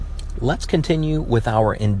Let's continue with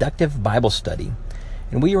our inductive Bible study.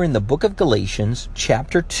 And we are in the book of Galatians,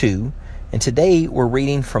 chapter 2, and today we're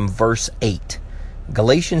reading from verse 8.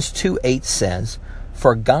 Galatians 2:8 says,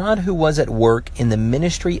 "For God who was at work in the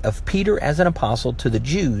ministry of Peter as an apostle to the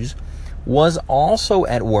Jews was also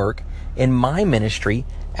at work in my ministry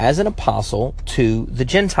as an apostle to the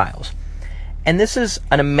Gentiles." And this is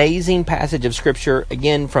an amazing passage of Scripture.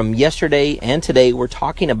 Again, from yesterday and today, we're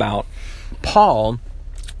talking about Paul,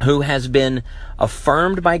 who has been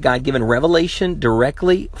affirmed by God, given revelation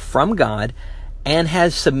directly from God, and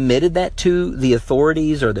has submitted that to the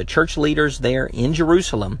authorities or the church leaders there in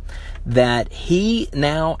Jerusalem, that he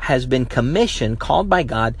now has been commissioned, called by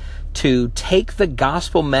God, to take the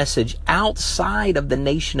gospel message outside of the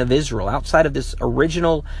nation of Israel, outside of this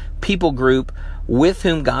original people group with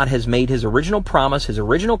whom God has made his original promise, his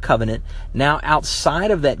original covenant, now outside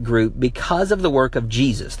of that group because of the work of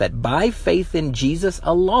Jesus, that by faith in Jesus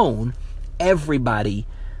alone, everybody,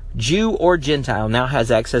 Jew or Gentile, now has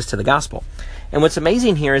access to the gospel. And what's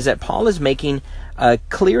amazing here is that Paul is making a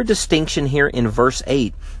clear distinction here in verse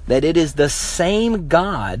 8, that it is the same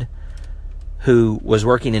God who was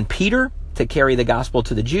working in Peter to carry the gospel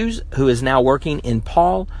to the Jews, who is now working in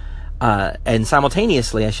Paul, and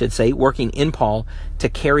simultaneously, I should say, working in Paul to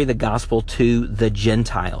carry the gospel to the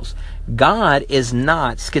Gentiles. God is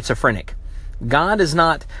not schizophrenic. God is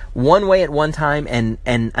not one way at one time and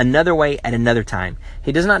another way at another time.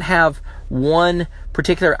 He does not have one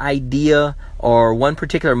particular idea or one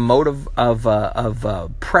particular mode of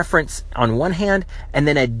preference on one hand, and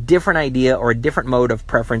then a different idea or a different mode of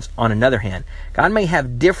preference on another hand. God may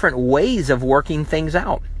have different ways of working things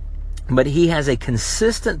out, but he has a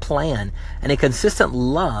consistent plan and a consistent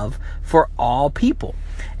love for all people.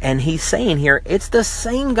 And he's saying here, it's the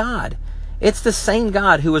same God. It's the same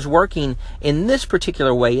God who is working in this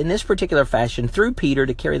particular way, in this particular fashion, through Peter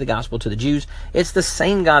to carry the gospel to the Jews. It's the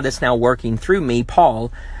same God that's now working through me,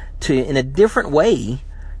 Paul, in a different way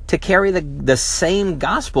to carry the same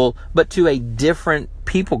gospel, but to a different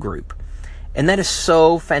people group. And that is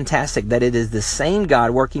so fantastic, that it is the same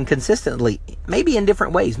God working consistently, maybe in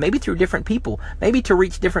different ways, maybe through different people, maybe to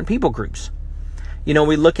reach different people groups. You know,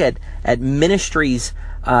 we look at ministries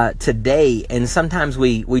today, and sometimes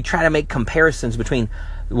we try to make comparisons between,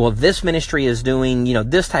 well, this ministry is doing,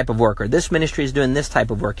 this type of work, or this ministry is doing this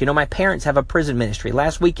type of work. My parents have a prison ministry.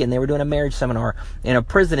 Last weekend, they were doing a marriage seminar in a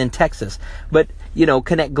prison in Texas. But,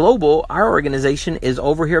 Connect Global, our organization, is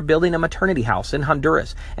over here building a maternity house in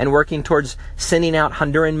Honduras and working towards sending out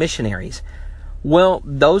Honduran missionaries. Well,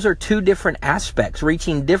 those are two different aspects,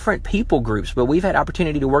 reaching different people groups, but we've had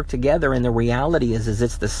opportunity to work together, and the reality is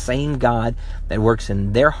it's the same God that works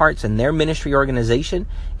in their hearts and their ministry organization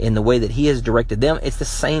in the way that he has directed them. It's the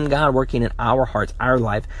same God working in our hearts, our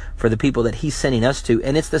life, for the people that he's sending us to,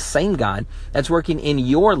 and it's the same God that's working in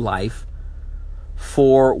your life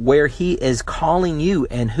for where he is calling you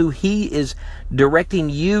and who he is directing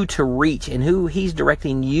you to reach and who he's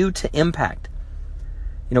directing you to impact.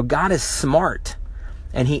 God is smart,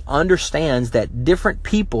 and he understands that different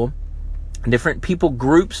people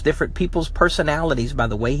groups, different people's personalities, by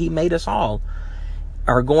the way he made us all,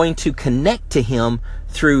 are going to connect to him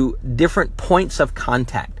through different points of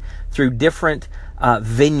contact, through different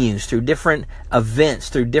venues, through different events,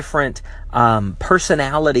 through different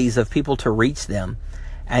personalities of people to reach them.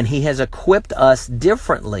 And he has equipped us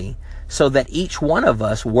differently so that each one of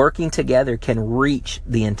us working together can reach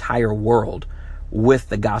the entire world with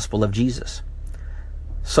the gospel of Jesus.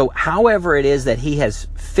 So however it is that he has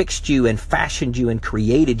fixed you and fashioned you and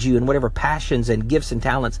created you and whatever passions and gifts and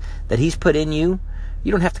talents that he's put in you,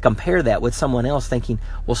 you don't have to compare that with someone else thinking,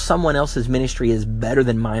 well, someone else's ministry is better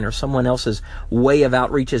than mine, or someone else's way of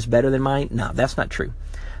outreach is better than mine. No, that's not true.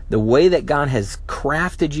 The way that God has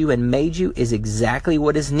crafted you and made you is exactly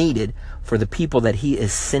what is needed for the people that he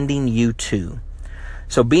is sending you to.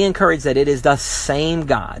 So be encouraged that it is the same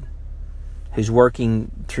God who's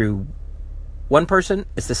working through one person.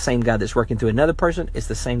 It's the same God that's working through another person. It's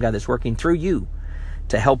the same God that's working through you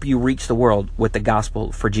to help you reach the world with the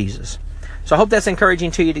gospel for Jesus. So I hope that's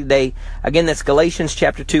encouraging to you today. Again, that's Galatians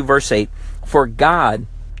chapter 2, verse 8. "For God,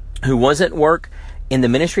 who was at work in the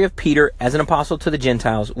ministry of Peter as an apostle to the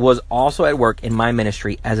Gentiles, was also at work in my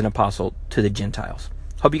ministry as an apostle to the Gentiles."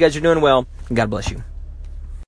 Hope you guys are doing well, and God bless you.